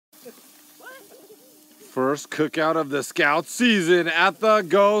First cookout of the scout season at the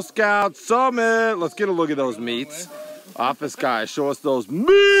Ghostscout Summit. Let's get a look at those meats. Office guy, show us those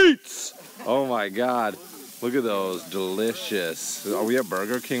meats. Oh my God. Look at those, delicious. Are we at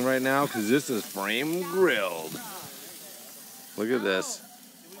Burger King right now? Because this is frame grilled. Look at this.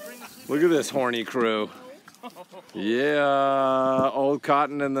 Look at this horny crew. Yeah, old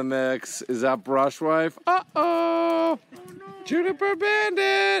Cotton in the mix. Is that Brushwife? Uh-oh. Juniper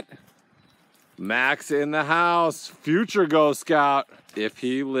Bandit. Max in the house. Future Ghost Scout, if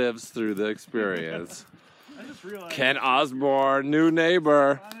he lives through the experience. Ken Osborne, new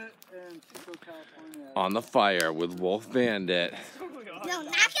neighbor. On the fire with Wolf Bandit. No,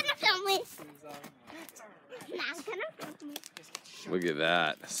 not gonna film me. Not gonna film me. Look at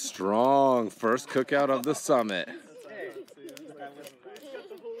that. Strong first cookout of the summit.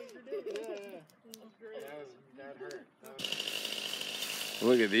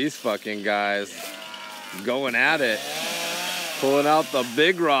 Look at these fucking guys going at it. Pulling out the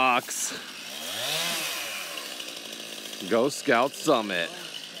big rocks. Ghost Scout Summit.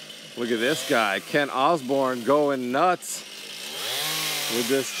 Look at this guy, Ken Osborne, going nuts with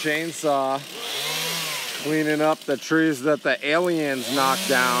this chainsaw, cleaning up the trees that the aliens knocked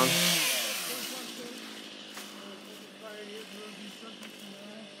down.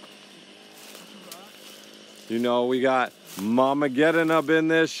 You know, we got Mamageddon up in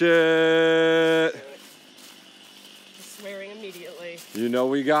this shit. Swearing immediately. You know,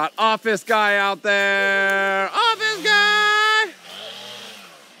 we got Office Guy out there. Office Guy!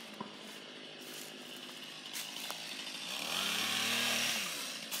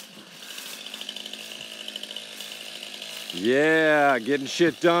 Yeah, getting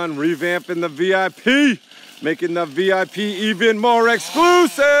shit done, revamping the VIP, making the VIP even more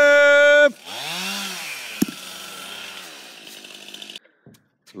exclusive.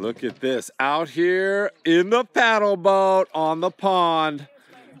 Look at this, out here in the paddle boat on the pond,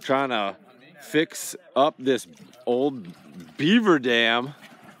 trying to fix up this old beaver dam.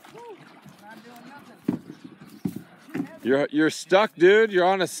 You're stuck, dude. You're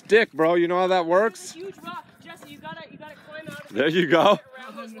on a stick, bro. You know how that works? Huge rock, Jesse. You gotta climb out. There you go.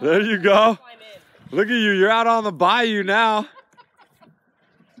 There you go. Look at you. You're out on the bayou now.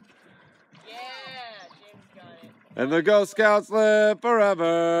 And the Ghost Scouts live forever,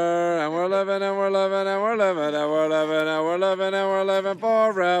 and we're living, and we're living, and we're living, and we're living, and we're living, and we're living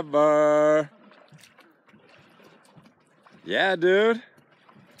forever. Yeah, dude.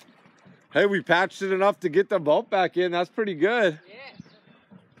 Hey, we patched it enough to get the boat back in. That's pretty good.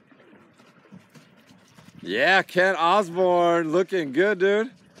 Yeah, Ken Osborne, looking good,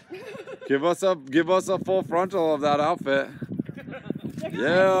 dude. Give us a full frontal of that outfit.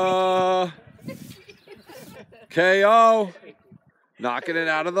 Yeah. KO, knocking it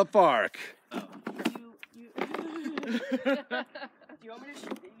out of the park. Do you want me to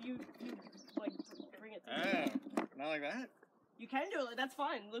like bring it to me? Not like that? You can do it, that's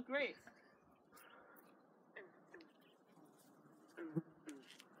fine, look great.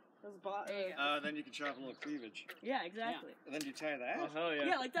 Then you can show off a little cleavage. Yeah, exactly. And then you tie that? Oh, hell yeah.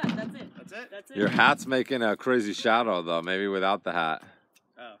 Yeah, like that, that's it. That's it? That's it. Your hat's making a crazy shadow though, maybe without the hat.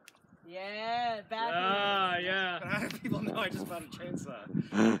 Oh. Yeah, back. Ah, yeah. But how do people know I just bought a chainsaw?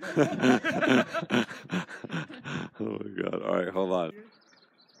 Oh my God. All right, hold on.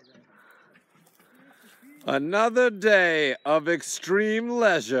 Another day of extreme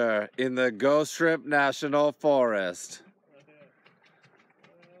leisure in the Ghostshrimp National Forest.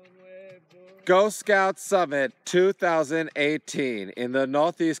 Ghost Scout Summit 2018 in the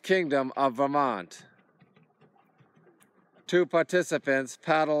Northeast Kingdom of Vermont. 2 participants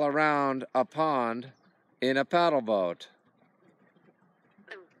paddle around a pond in a paddle boat.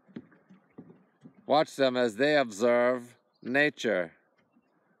 Watch them as they observe nature.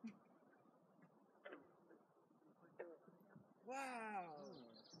 Wow.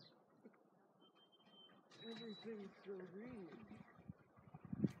 Everything's so green.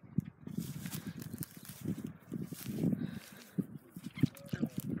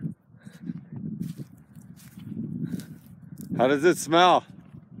 How does it smell?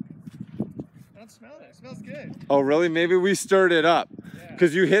 I don't smell it. It smells good. Oh, really? Maybe we stirred it up.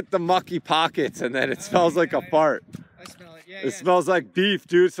 Because you hit the mucky pockets and then it smells like a fart. I smell it. Yeah, It smells like beef,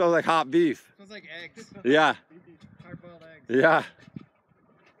 dude. It smells like hot beef. It smells like eggs. Yeah. Hard-boiled eggs. Yeah.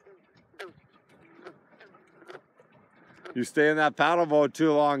 You stay in that paddle boat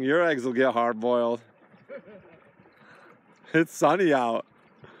too long, your eggs will get hard-boiled. It's sunny out.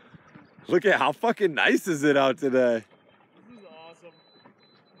 Look at how fucking nice is it out today. This is awesome.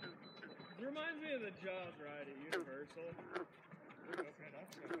 It reminds me of the Jaws ride at Universal.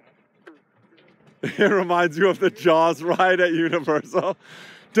 It reminds you of the Jaws ride at Universal.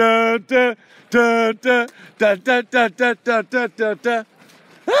 Da, da, da, da, da, da, da, da, da, da, da, da.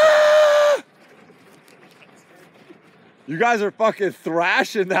 Ah! You guys are fucking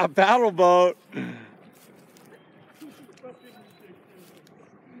thrashing that paddle boat.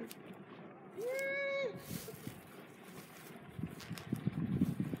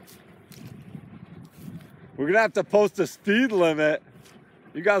 We're gonna have to post a speed limit.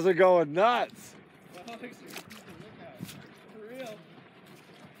 You guys are going nuts. For real.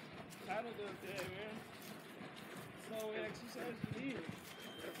 Paddle the day, man. That's all we exercise you need.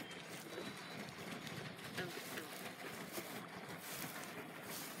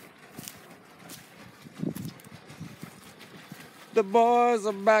 The boys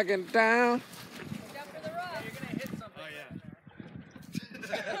are back in town. Look out for the rock. You're gonna hit something. Oh yeah.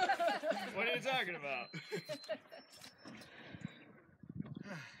 What are you talking about?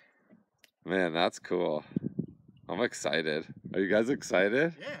 Man, that's cool. I'm excited. Are you guys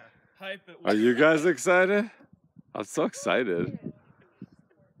excited? Yeah. Hype it. Are you guys excited? I'm so excited.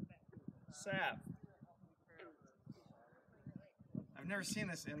 Sap. I've never seen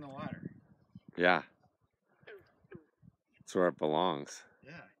this in the water. Yeah. That's where it belongs.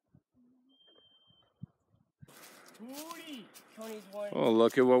 Yeah. Tony's one. Oh,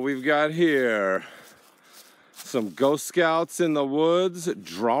 look at what we've got here. Some Ghost Scouts in the woods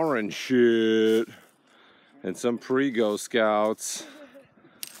drawing shit. And some pre-Ghost Scouts.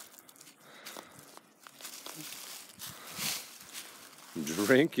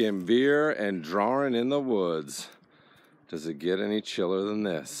 Drinking beer and drawing in the woods. Does it get any chiller than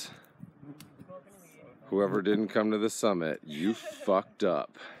this? Whoever didn't come to the summit, you fucked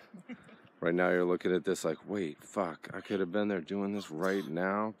up. Right now you're looking at this like, wait, fuck, I could have been there doing this right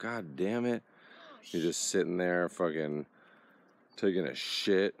now. God damn it. You're just sitting there fucking taking a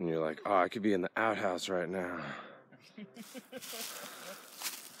shit and you're like, oh, I could be in the outhouse right now. I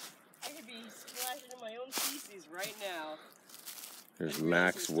could be splashing in my own feces right now. There's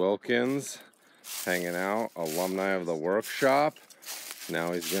Max Wilkins hanging out, alumni of the workshop.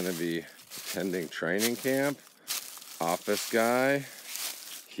 Now he's gonna be attending training camp. Office guy.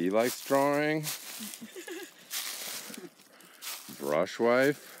 He likes drawing. Brush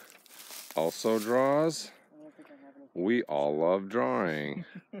wife also draws. We all love drawing.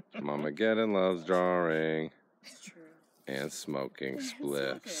 Mama Geddon loves drawing. And smoking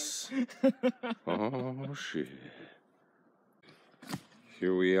spliffs. Oh shit.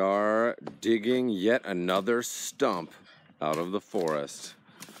 Here we are digging yet another stump out of the forest.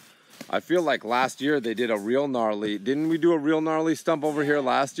 I feel like last year they did a real gnarly, didn't we do a real gnarly stump over here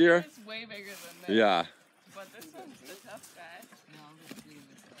last year? It's way bigger than this. Yeah. But this one's the tough guy.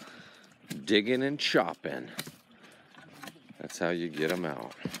 Digging and chopping. That's how you get them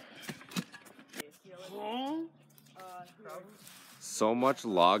out. So much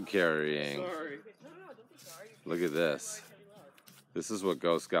log carrying. Sorry. Look at this. This is what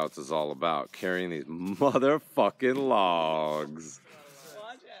Ghost Scouts is all about. Carrying these motherfucking logs.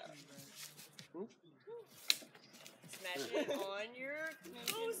 Watch out. Smash it on your...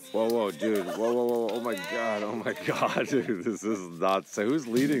 Whoa, whoa, dude. Whoa, whoa, whoa. Oh my god. Oh my god, dude. This is not safe. Who's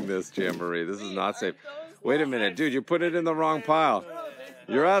leading this jamboree? This is not safe. Wait a minute, dude. You put it in the wrong pile.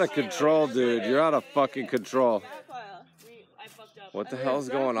 You're out of control, dude. You're out of fucking control. What the hell is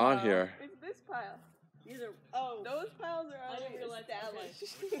going on here? It's this pile. These are... Oh, those piles are already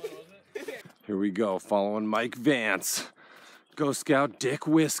established. Here we go, following Mike Vance. Ghost Scout Dick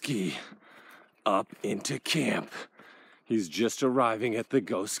Whiskey. Up into camp. He's just arriving at the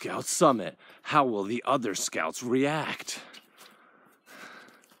Ghost Scout Summit. How will the other scouts react?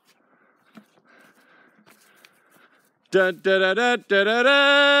 Da da da da da da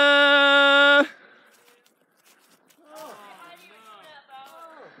da!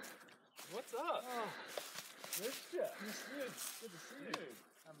 What's up? Good to see you.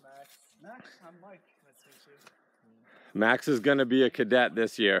 I'm Max. Max, I'm Mike. Nice to meet you. Max is going to be a cadet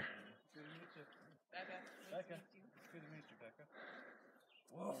this year. Good to meet you. Becca. Good to meet you, Becca.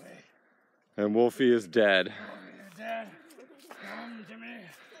 Wolfie. And Wolfie is dead. Wolfie, you're dead. Come to me.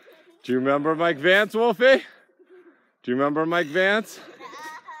 Do you remember Mike Vance, Wolfie? Do you remember Mike Vance?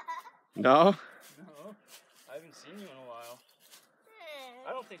 No? No, I haven't seen you in a while.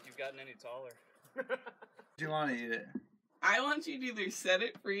 I don't think you've gotten any taller. Do you want to eat it? I want you to either set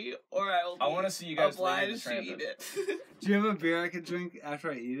it free or I will be want to see you guys obliged to eat it. Do you have a beer I could drink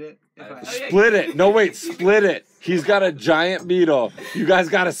after I eat it? Split it. No, wait, split it. He's got a giant beetle. You guys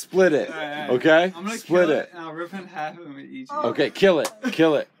got to split it. All right. Okay? I'm going to split kill it and I'll rip it in half and we eat it. Okay, kill it.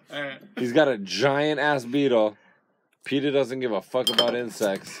 Kill it. All right. He's got a giant ass beetle. Peter doesn't give a fuck about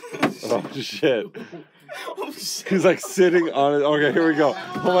insects. Oh shit. Oh, shit. He's like sitting on it. Okay, here we go.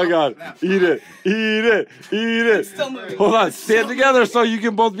 Oh my god. Eat it. Eat it. Eat it. Still moving. Hold on. Stand together so you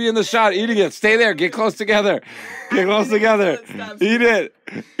can both be in the shot eating it. Stay there. Get close together. Get close together. Eat it.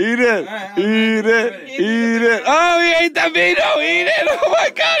 Eat it. Eat it. Eat it. Oh, he ate the beetle. Eat it. Oh my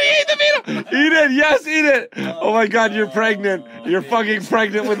god, he ate the beetle. Eat it. Yes, eat it. Oh my god, you're pregnant. You're fucking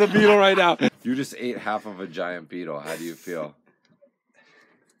pregnant with the beetle right now. You just ate half of a giant beetle. How do you feel?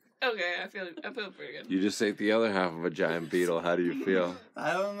 Okay, I feel pretty good. You just ate the other half of a giant beetle. How do you feel?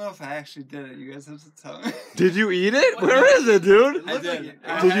 I don't know if I actually did it. You guys have to tell me. Did you eat it? Where is it, dude? I did.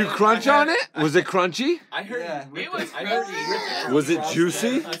 Did you crunch on it? Was it crunchy? I heard It was Was it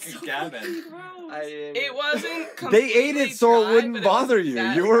juicy? like a gammon. It wasn't. They ate it so it wouldn't bother you.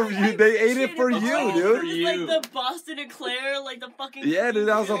 They ate it for you, It dude. was like the Boston Eclair, like the fucking. Yeah, dude,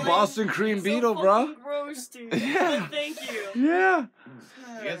 that was a Boston cream beetle, bro. Gross, dude. Yeah. But thank you. Yeah.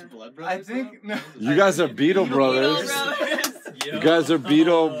 You guys blood brothers? I think no. You guys are beetle brothers. You guys are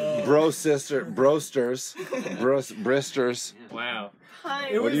beetle brosters. Wow.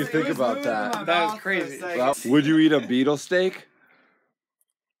 Hi. What do you think about that? That was crazy. Well, would you eat a beetle steak?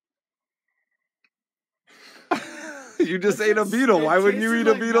 You just ate a beetle. Why wouldn't you eat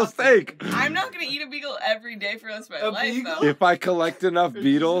a beetle steak? I'm not gonna eat a beagle every day for the rest of my life, though. If I collect enough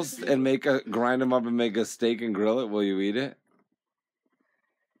beetles and grind them up and make a steak and grill it, will you eat it?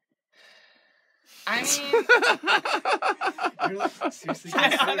 I mean, You're like, seriously?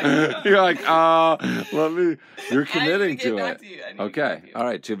 You're like, you're committing to it. Okay, all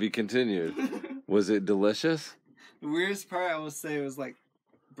right, to be continued. Was it delicious? The weirdest part I will say was like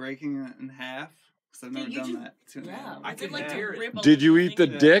breaking it in half. Because I've never done that. Yeah, I could could like to rip a Did you little eat the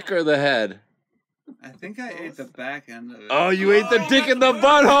thing. dick or the head? I think I ate the back end of it. Oh, you ate the dick in the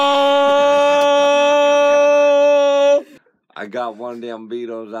butthole! I got one of them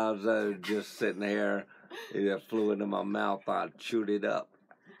beetles. I was just sitting here. It just flew into my mouth. I chewed it up.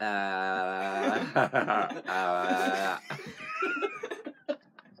 I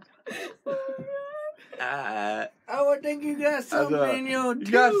would think you got something in your tooth.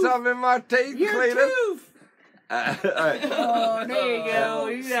 You got something in my teeth, Your Cletus? tooth. All right. Oh, there you go.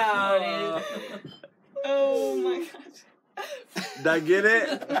 You got it. oh my gosh. Did I get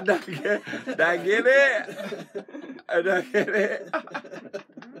it? Did I get it? Did I get it?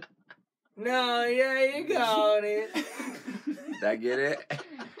 No, yeah, you got it. Did I get it?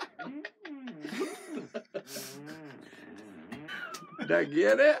 Did I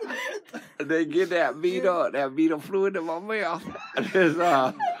get it? Did I get that beetle? That beetle flew into my mouth. It's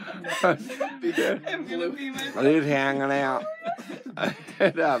hanging out.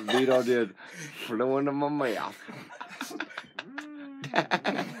 That beetle did flew into my mouth.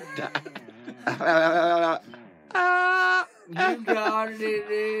 You got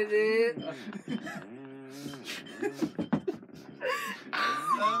it.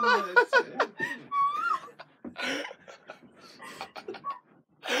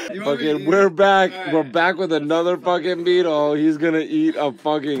 Fucking, we're back. Right. We're back with another fucking beetle. He's gonna eat a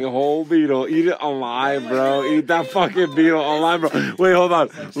fucking whole beetle. Eat it alive, bro. Eat that fucking beetle alive, bro. Wait, hold on.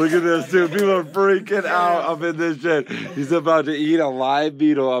 Look at this, dude. People are freaking out up in this shit. He's about to eat a live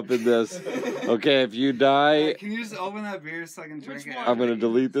beetle up in this. Okay, if you die... Can you just open that beer so I can drink it? I'm gonna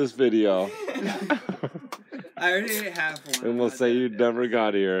delete this video. I already ate half one. And we'll say you never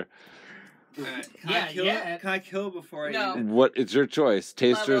got here. Right. Can I kill it before I eat it? What? It's your choice.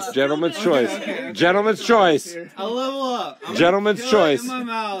 Taster's gentleman's choice. Okay. Gentleman's choice. I'll level up. Gentleman's choice. It in my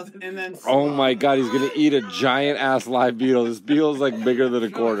mouth and then oh my god, he's gonna eat a giant ass live beetle. This beetle's like bigger than a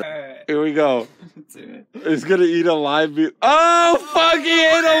quarter. Right. Here we go. He's gonna eat a live beetle. Oh fuck, he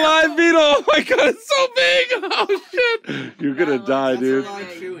ate a live beetle. Oh my god, it's so big. Oh shit. You're gonna die, dude.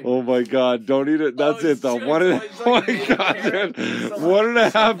 Oh my god, don't eat it. That's it though. Oh my god, dude.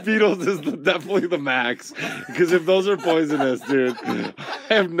 1.5 beetles is definitely the max. Because if those are poisonous, dude, I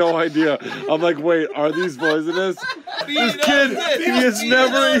have no idea. I'm like, wait, are these poisonous? This kid, he has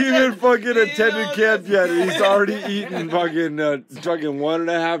never even fucking attended camp yet. And he's already eaten fucking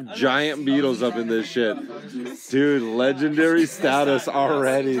 1.5 giant beetles up in this shit. Dude, legendary status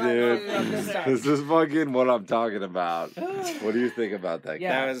already, dude. This is fucking what I'm talking about. What do you think about that?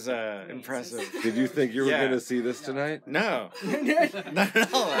 That was impressive. Did you think you were going to see this tonight? No. Not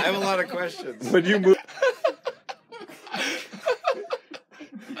at all. I have a lot of questions. When you move...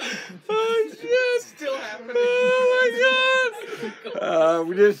 Oh shit! Still happening. Oh my god!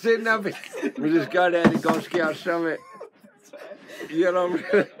 We just sitting up. We just got at the Ghostscout Summit. You know.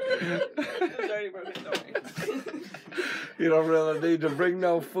 You don't really need to bring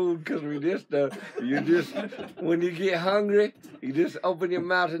no food because when you get hungry, you just open your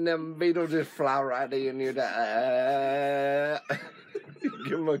mouth and them beetles just fly right in. You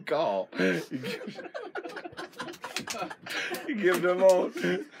give them a call. You give them all.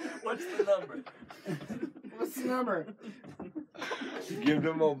 What's the number? What's the number? You give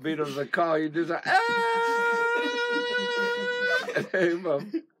them old beetles a call. You just like, hey,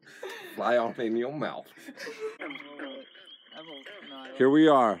 mom. Fly off in your mouth. Here we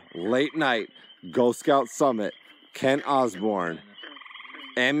are, late night, Ghostscout Summit. Kent Osborne,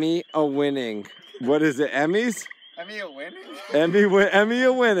 Emmy a winning. What is it? Emmys? Emmy a winning? Emmy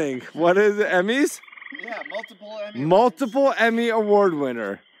a winning. What is it? Emmys? Yeah, multiple Emmy. Multiple Emmy award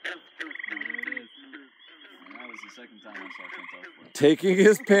winner. That was the second time I saw Kent Osborne. Taking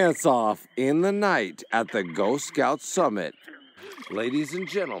his pants off in the night at the Ghostscout Summit. Ladies and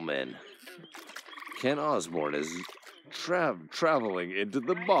gentlemen, Kent Osborne is traveling into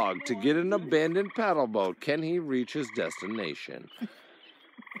the bog to get an abandoned paddle boat. Can he reach his destination?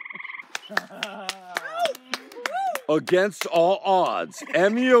 Against all odds,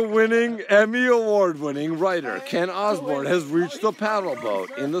 Emmy award-winning writer Kent Osborne has reached the paddle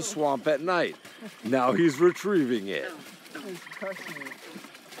boat in the swamp at night. Now he's retrieving it.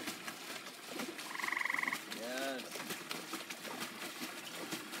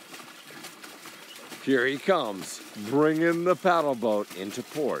 Here he comes, bringing the paddle boat into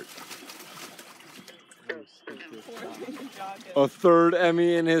port. A third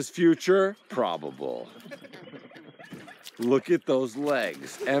Emmy in his future? Probable. Look at those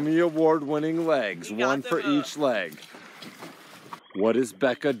legs. Emmy award-winning legs, one for each leg. What is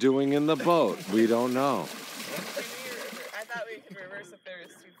Becca doing in the boat? We don't know. I thought we could reverse if there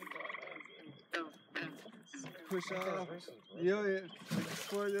was two people. Push off. Yo,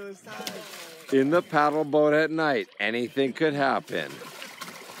 for the other side. In the paddle boat at night, anything could happen.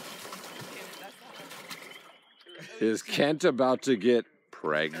 Is Kent about to get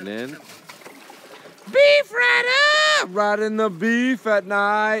pregnant? Beef rider! Riding the beef at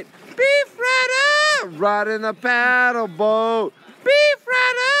night. Beef rider! Riding the paddle boat. Beef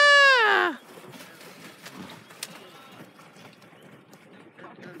rider!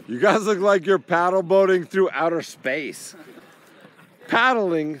 You guys look like you're paddle boating through outer space.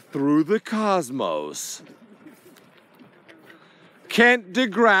 Paddling through the cosmos. Kent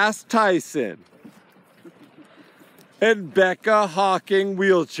DeGrasse Tyson. And Becca Hawking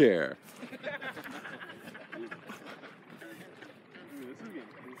wheelchair.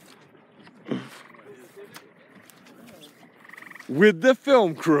 With the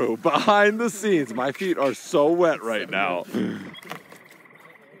film crew behind the scenes. My feet are so wet right now.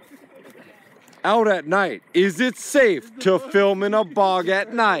 Out at night. Is it safe to film in a bog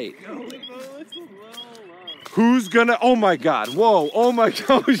at night? Who's gonna, oh my God, whoa, oh my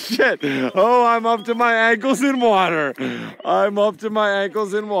God, oh shit. Oh, I'm up to my ankles in water. I'm up to my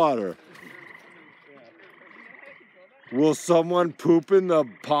ankles in water. Will someone poop in the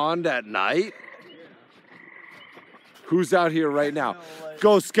pond at night? Who's out here right now?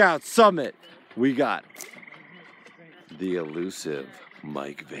 Ghostscout Summit. We got the elusive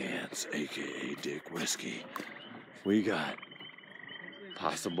Mike Vance, aka Dick Whiskey. We got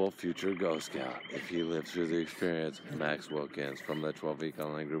possible future Ghost Scout if he lives through the experience, Max Wilkins from the 12-week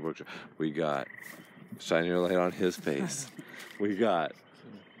online group workshop. We got shine your light on his face. We got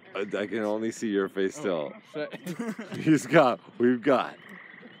I can only see your face still. We've got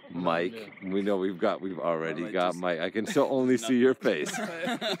Mike. We know we've already got Mike. I can still only see your face.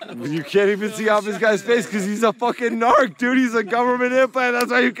 You can't even see off this guy's face because he's a fucking narc, dude. He's a government implant.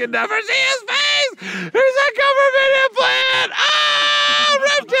 That's why you can never see his face. He's a government implant. Ah,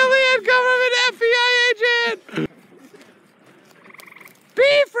 reptilian government FBI agent.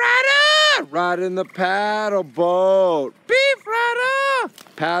 Beef rider, riding the paddle boat. Beef rider,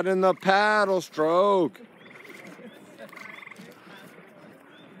 patting the paddle stroke.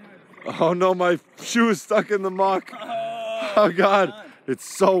 Oh no, my shoe is stuck in the muck. Oh God, it's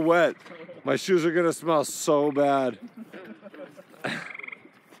so wet. My shoes are gonna smell so bad.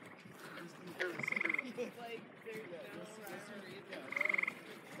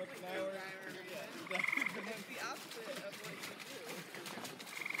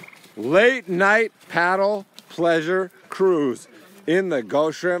 Late night paddle pleasure cruise in the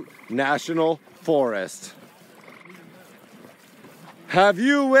Ghostshrimp National Forest. Have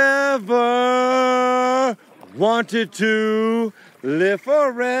you ever wanted to Live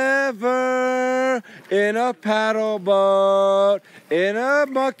forever in a paddle boat, in a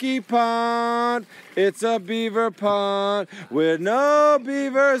mucky pond. It's a beaver pond with no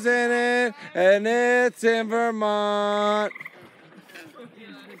beavers in it, and it's in Vermont.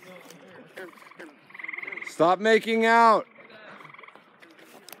 Stop making out.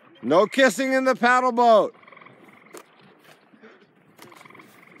 No kissing in the paddle boat.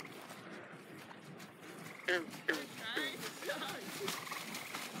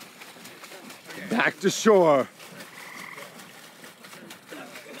 Back to shore.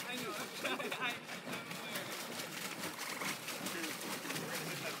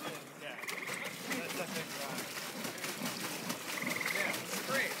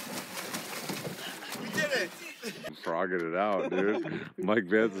 Frogging it out, dude. Mike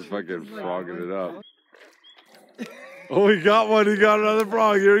Vance is fucking frogging it up. Oh, he got one. He got another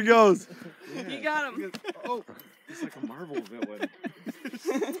frog. Here he goes. He got him. Oh, it's like a marble villain.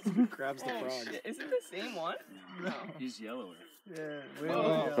 Grabs the frog. Is it the same one? No, he's yellower. Yeah.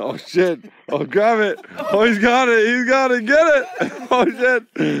 Oh shit. Oh, grab it. Oh, he's got it. He's got it. Get it. Oh shit.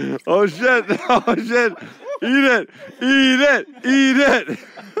 Oh shit. Oh shit. Eat it. Eat it. Eat it.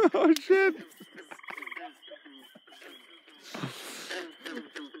 Oh shit.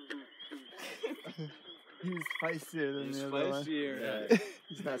 He's spicier than the other one. Yeah.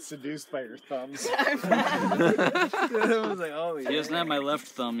 He's not seduced by your thumbs. He doesn't have my left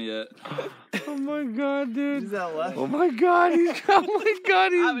thumb yet. Oh my god, dude. He's that left. Oh my god, he's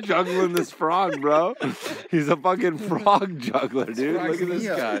juggling this frog, bro. He's a fucking frog juggler, dude. Look at this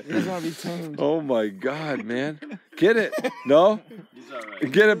guy. He doesn't want to be tamed. Oh my god, man. Get it. No? He's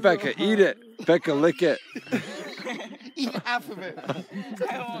alright. Get it, Becca. Eat it. Becca, lick it. Eat half of it.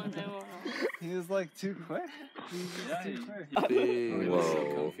 I won't. He was like too quick. He's just too quick.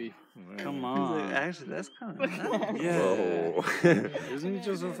 Whoa. Come He's on. like, actually, that's kind of nice. Yeah. Whoa. Isn't he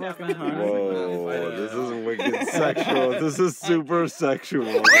just a fucking hunter? Whoa. This isn't wicked sexual. This is super sexual.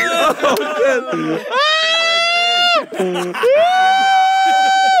 Oh shit.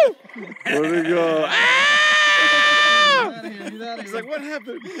 Where'd he go? He's like, what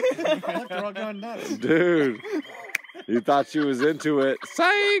happened? They're all gone nuts. Dude. You thought she was into it.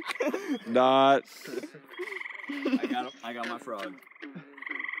 Psych! Not. I got my frog.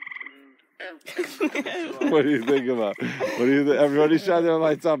 What do you think about? What do you think? Everybody shine their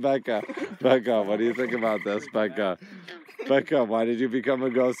lights on, Becca. Becca, what do you think about this, Becca? Becca, why did you become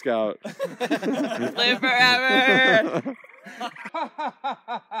a Ghost Scout? Live forever.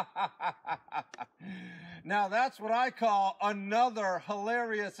 Now that's what I call another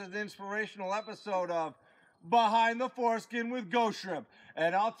hilarious and inspirational episode of Behind the Foreskin with Ghostshrimp.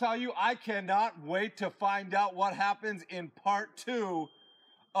 And I'll tell you, I cannot wait to find out what happens in part 2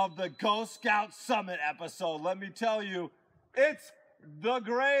 of the Ghostscout Summit episode. Let me tell you, it's the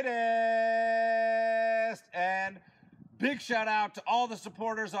greatest. And big shout out to all the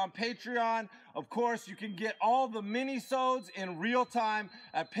supporters on Patreon. Of course, you can get all the mini-sodes in real time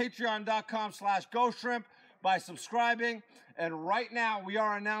at patreon.com/Ghostshrimp by subscribing. And right now, we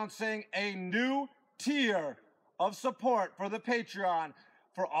are announcing a new tier of support for the Patreon.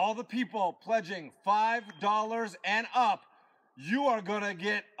 For all the people pledging $5 and up, you are gonna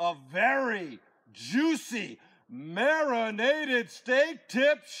get a very juicy marinated steak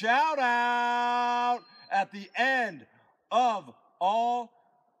tip shout out at the end of all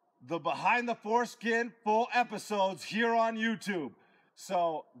the Behind the Foreskin full episodes here on YouTube.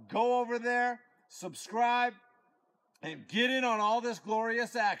 So go over there, subscribe, and get in on all this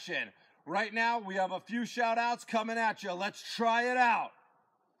glorious action. Right now, we have a few shout outs coming at you. Let's try it out.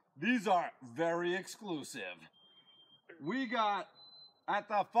 These are very exclusive. We got, at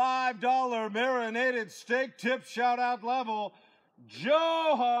the $5 marinated steak tip shout out level,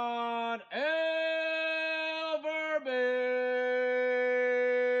 Johan Elverby.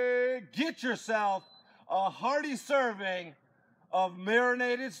 Get yourself a hearty serving of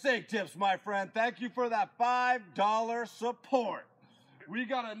marinated steak tips, my friend. Thank you for that $5 support. We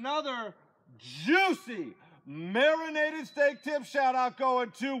got another juicy marinated steak tip shout out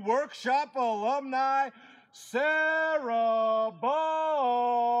going to workshop alumni Sarah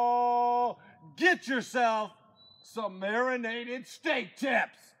Ball. Get yourself some marinated steak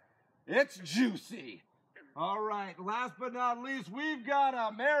tips. It's juicy. All right, last but not least, we've got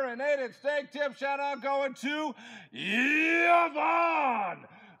a marinated steak tip shout out going to Yvonne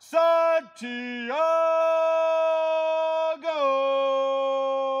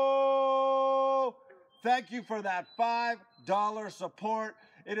Santiago. Thank you for that $5 support.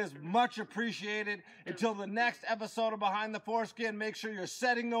 It is much appreciated. Until the next episode of Behind the Foreskin, make sure you're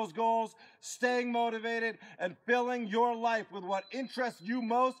setting those goals, staying motivated, and filling your life with what interests you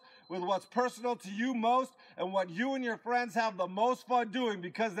most, with what's personal to you most, and what you and your friends have the most fun doing,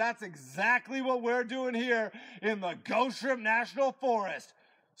 because that's exactly what we're doing here in the Ghostshrimp National Forest.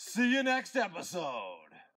 See you next episode.